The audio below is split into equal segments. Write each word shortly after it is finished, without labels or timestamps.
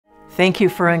Thank you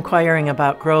for inquiring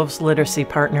about Grove's Literacy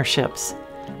Partnerships.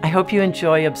 I hope you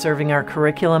enjoy observing our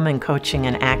curriculum and coaching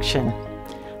in action.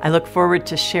 I look forward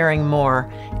to sharing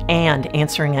more and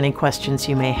answering any questions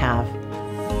you may have.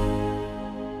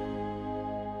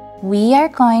 We are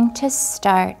going to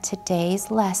start today's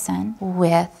lesson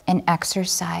with an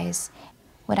exercise.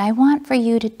 What I want for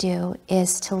you to do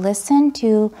is to listen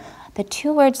to the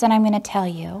 2 words that I'm going to tell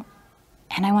you,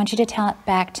 and I want you to tell it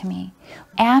back to me.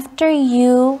 After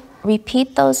you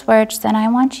repeat those words, then I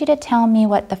want you to tell me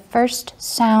what the first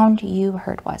sound you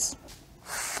heard was.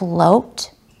 Float,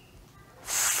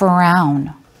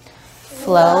 frown.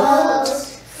 Float,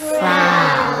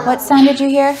 frown. What sound did you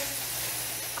hear?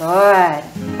 Good.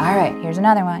 All right, here's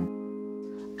another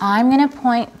one. I'm going to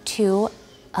point to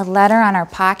a letter on our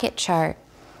pocket chart.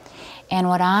 And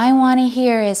what I want to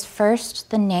hear is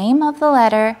first the name of the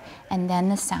letter and then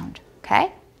the sound,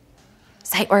 okay?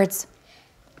 Sight words.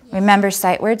 Remember,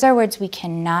 sight words are words we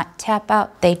cannot tap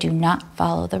out. They do not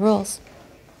follow the rules.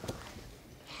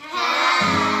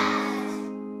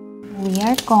 We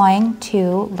are going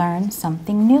to learn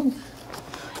something new.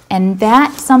 And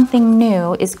that something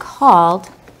new is called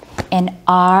an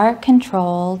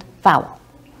R-controlled vowel,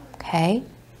 okay?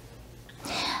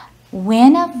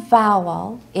 When a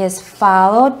vowel is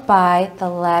followed by the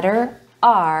letter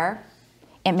R,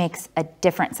 it makes a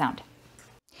different sound.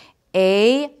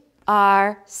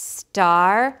 A-R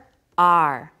star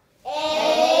R.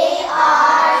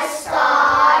 A-R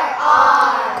star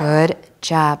R. Good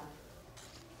job.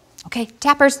 Okay,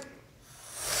 tappers.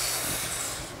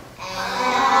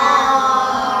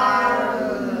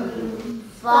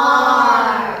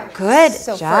 Far. Good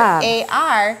so job. For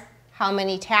AR, how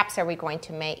many taps are we going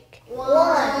to make?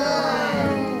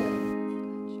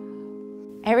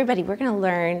 1. Everybody, we're going to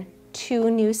learn 2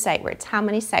 new sight words. How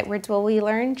many sight words will we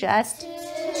learn? Just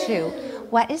 2.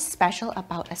 What is special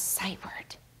about a sight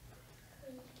word?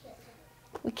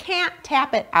 We can't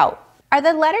tap it out. Are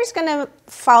the letters going to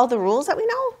follow the rules that we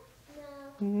know?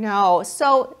 No.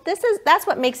 So that's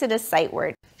what makes it a sight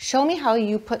word. Show me how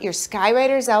you put your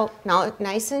skywriters out now,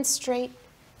 nice and straight.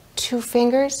 2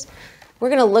 fingers. We're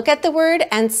going to look at the word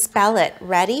and spell it.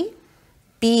 Ready?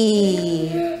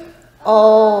 B-O-L-T.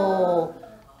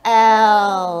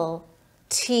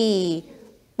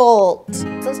 Bolt.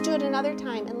 Let's do it another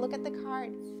time and look at the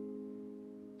card.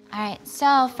 All right,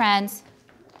 so friends,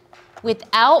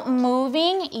 without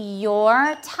moving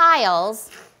your tiles,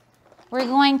 we're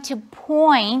going to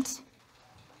point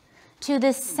to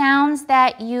the sounds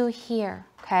that you hear,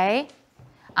 okay?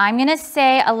 I'm going to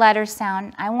say a letter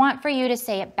sound. I want for you to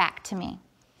say it back to me.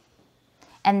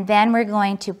 And then we're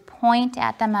going to point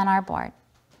at them on our board.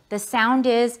 The sound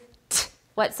is T.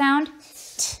 What sound?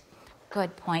 T.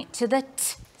 Good. Point to the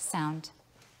T sound.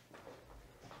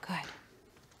 Good.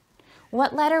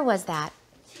 What letter was that?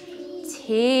 T.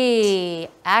 T.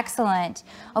 Excellent.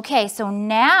 Okay, so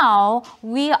now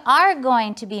we are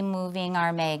going to be moving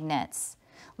our magnets.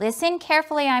 Listen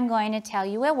carefully. I'm going to tell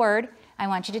you a word. I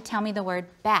want you to tell me the word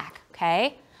back,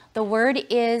 okay? The word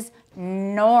is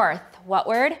north. What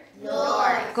word?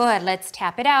 North. Good. Let's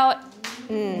tap it out.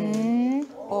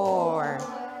 Or.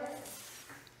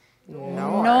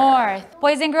 North. North.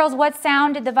 Boys and girls, what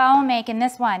sound did the vowel make in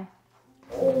this one?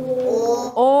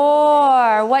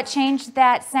 Or. What changed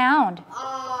that sound?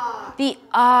 R. The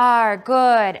R.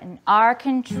 Good. An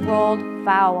R-controlled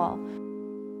vowel.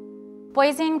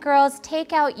 Boys and girls,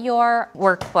 take out your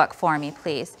workbook for me,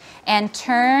 please, and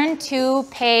turn to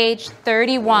page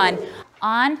 31.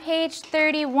 On page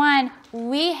 31,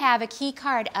 we have a key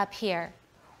card up here.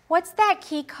 What's that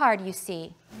key card you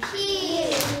see?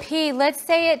 P. P. Let's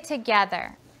say it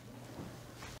together.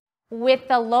 With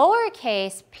the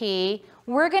lowercase p,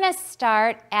 we're going to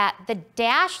start at the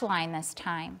dash line this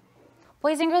time.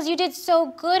 Boys and girls, you did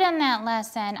so good on that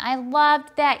lesson. I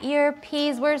loved that your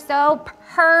P's were so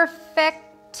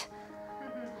perfect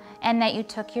and that you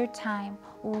took your time.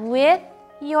 With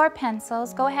your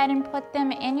pencils, go ahead and put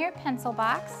them in your pencil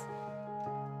box.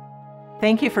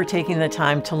 Thank you for taking the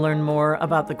time to learn more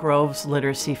about the Grove's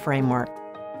Literacy Framework.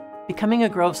 Becoming a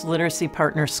Grove's Literacy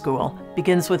Partner School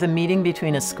begins with a meeting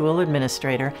between a school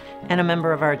administrator and a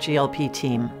member of our GLP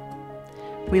team.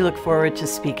 We look forward to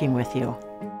speaking with you.